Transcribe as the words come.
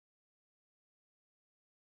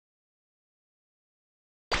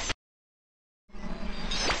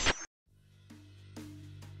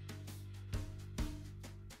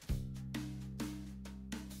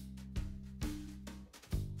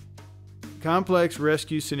Complex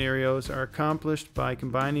rescue scenarios are accomplished by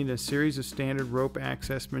combining a series of standard rope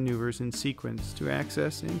access maneuvers in sequence to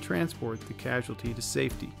access and transport the casualty to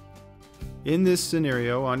safety. In this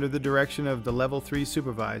scenario, under the direction of the Level 3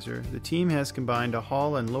 supervisor, the team has combined a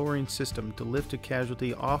haul and lowering system to lift a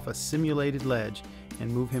casualty off a simulated ledge and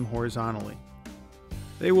move him horizontally.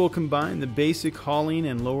 They will combine the basic hauling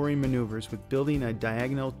and lowering maneuvers with building a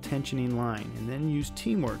diagonal tensioning line and then use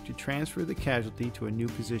teamwork to transfer the casualty to a new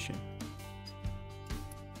position.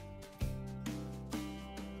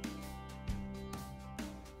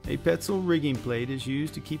 A Petzl rigging plate is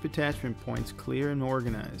used to keep attachment points clear and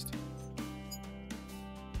organized.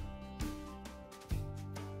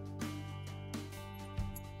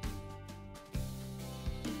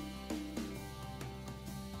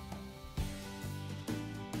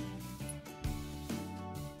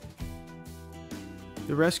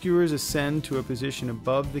 The rescuers ascend to a position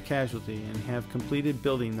above the casualty and have completed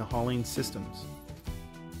building the hauling systems.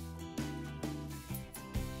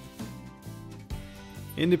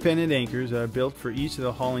 Independent anchors are built for each of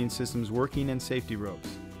the hauling system's working and safety ropes.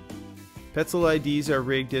 Petzl IDs are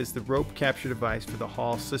rigged as the rope capture device for the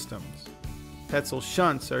haul systems. Petzl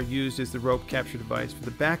shunts are used as the rope capture device for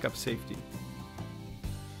the backup safety.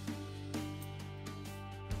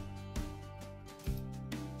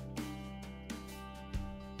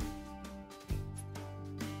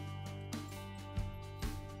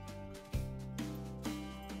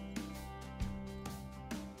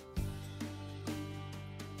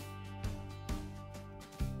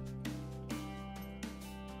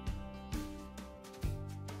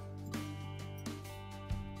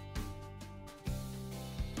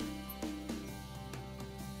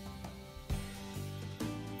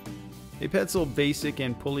 A Petzl basic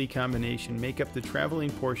and pulley combination make up the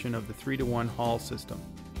traveling portion of the 3-to-1 haul system.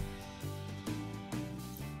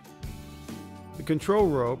 The control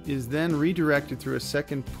rope is then redirected through a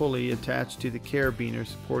second pulley attached to the carabiner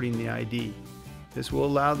supporting the ID. This will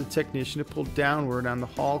allow the technician to pull downward on the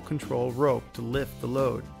haul control rope to lift the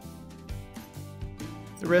load.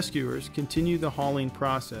 The rescuers continue the hauling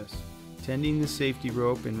process, tending the safety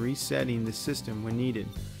rope and resetting the system when needed.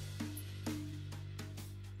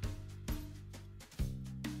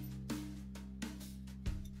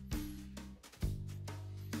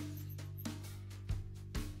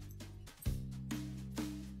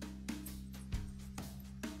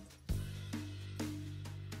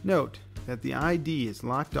 Note that the ID is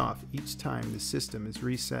locked off each time the system is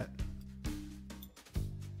reset.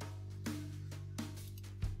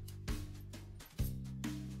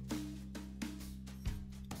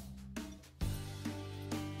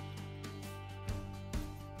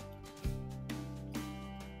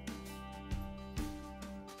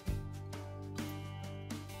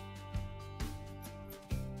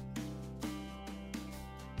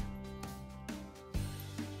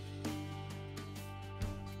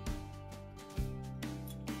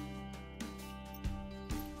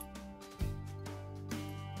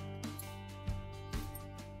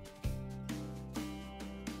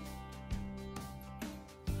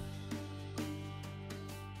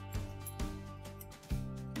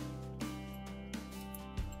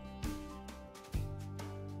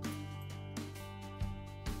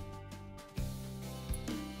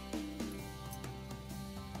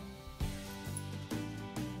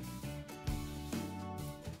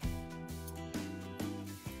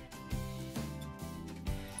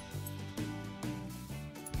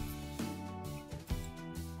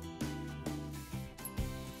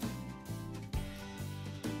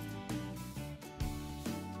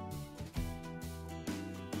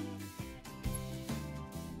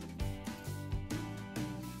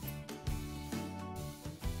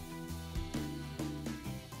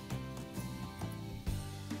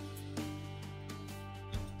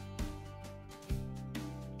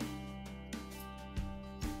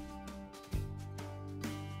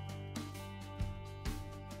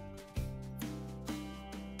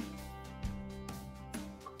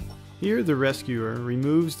 Here the rescuer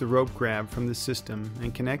removes the rope grab from the system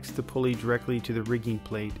and connects the pulley directly to the rigging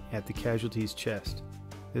plate at the casualty's chest.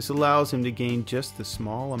 This allows him to gain just the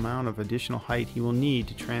small amount of additional height he will need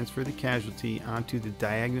to transfer the casualty onto the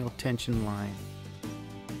diagonal tension line.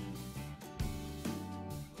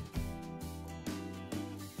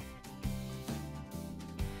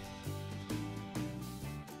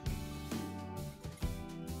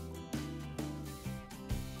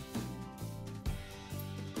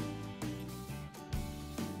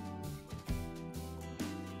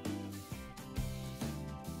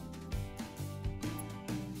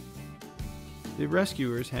 The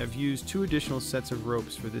rescuers have used 2 additional sets of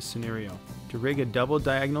ropes for this scenario. to rig a double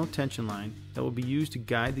diagonal tension line that will be used to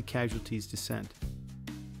guide the casualty's descent.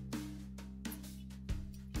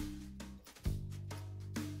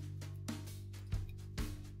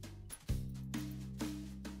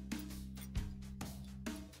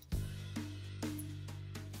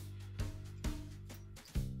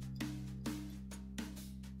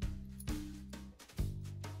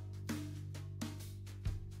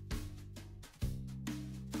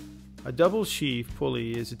 A double sheave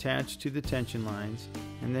pulley is attached to the tension lines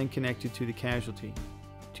and then connected to the casualty.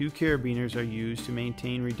 2 carabiners are used to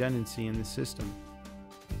maintain redundancy in the system.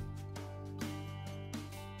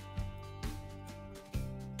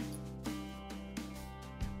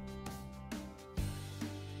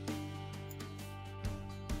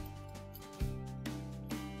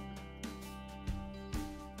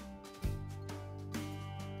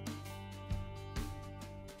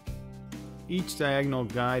 Each diagonal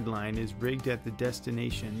guide line is rigged at the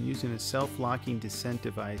destination using a self-locking descent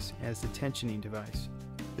device as the tensioning device.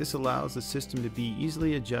 This allows the system to be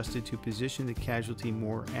easily adjusted to position the casualty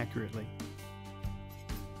more accurately.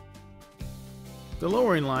 The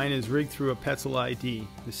lowering line is rigged through a Petzl ID.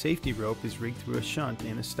 The safety rope is rigged through a shunt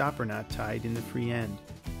and a stopper knot tied in the free end.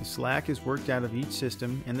 The slack is worked out of each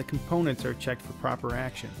system and the components are checked for proper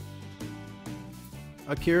action.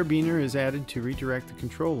 A carabiner is added to redirect the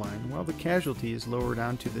control line while the casualty is lowered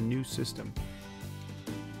onto the new system.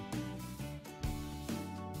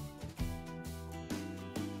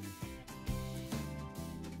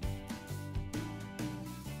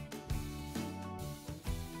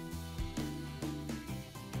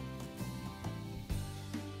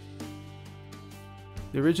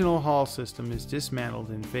 The original haul system is dismantled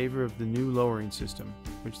in favor of the new lowering system,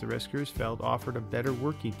 which the rescuers felt offered a better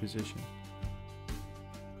working position.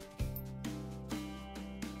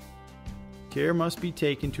 Care must be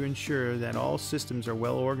taken to ensure that all systems are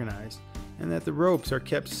well organized and that the ropes are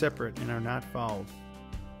kept separate and are not fouled.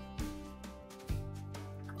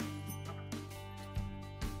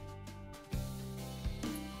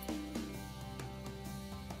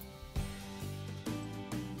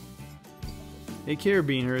 A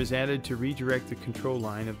carabiner is added to redirect the control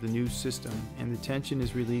line of the new system and the tension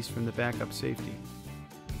is released from the backup safety.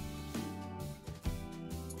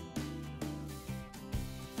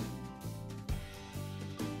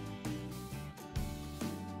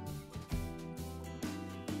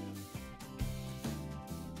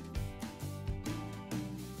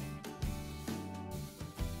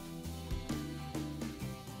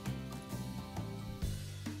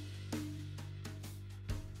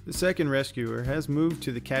 The second rescuer has moved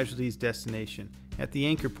to the casualty's destination at the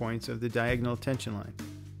anchor points of the diagonal tension line.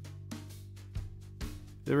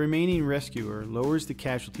 The remaining rescuer lowers the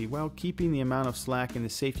casualty while keeping the amount of slack in the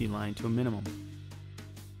safety line to a minimum.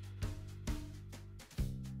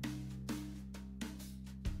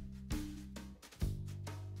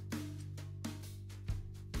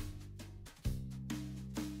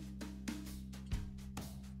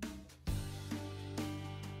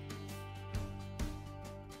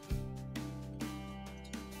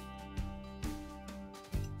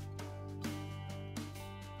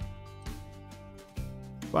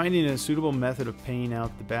 Finding a suitable method of paying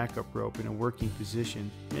out the backup rope in a working position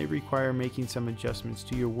may require making some adjustments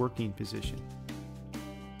to your working position.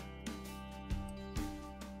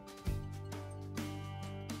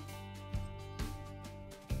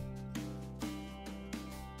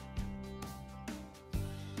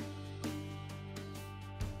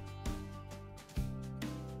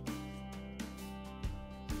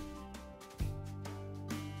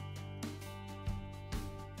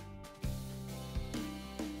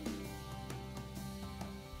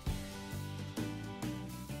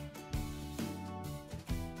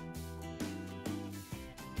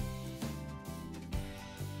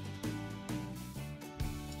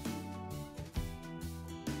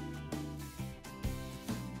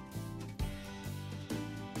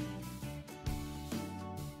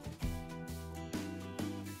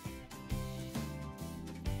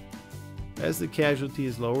 As the casualty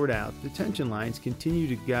is lowered out, the tension lines continue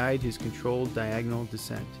to guide his controlled diagonal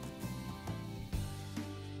descent.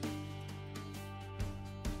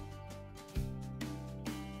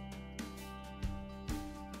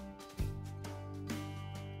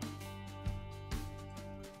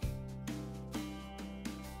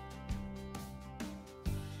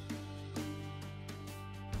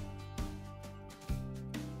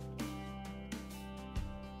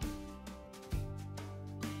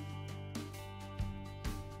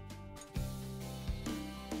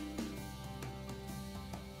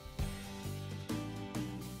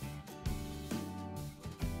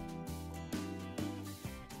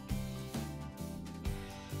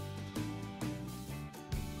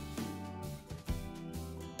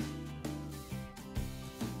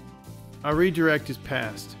 A redirect is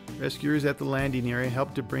passed. Rescuers at the landing area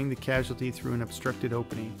help to bring the casualty through an obstructed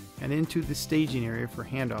opening and into the staging area for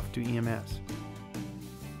handoff to EMS.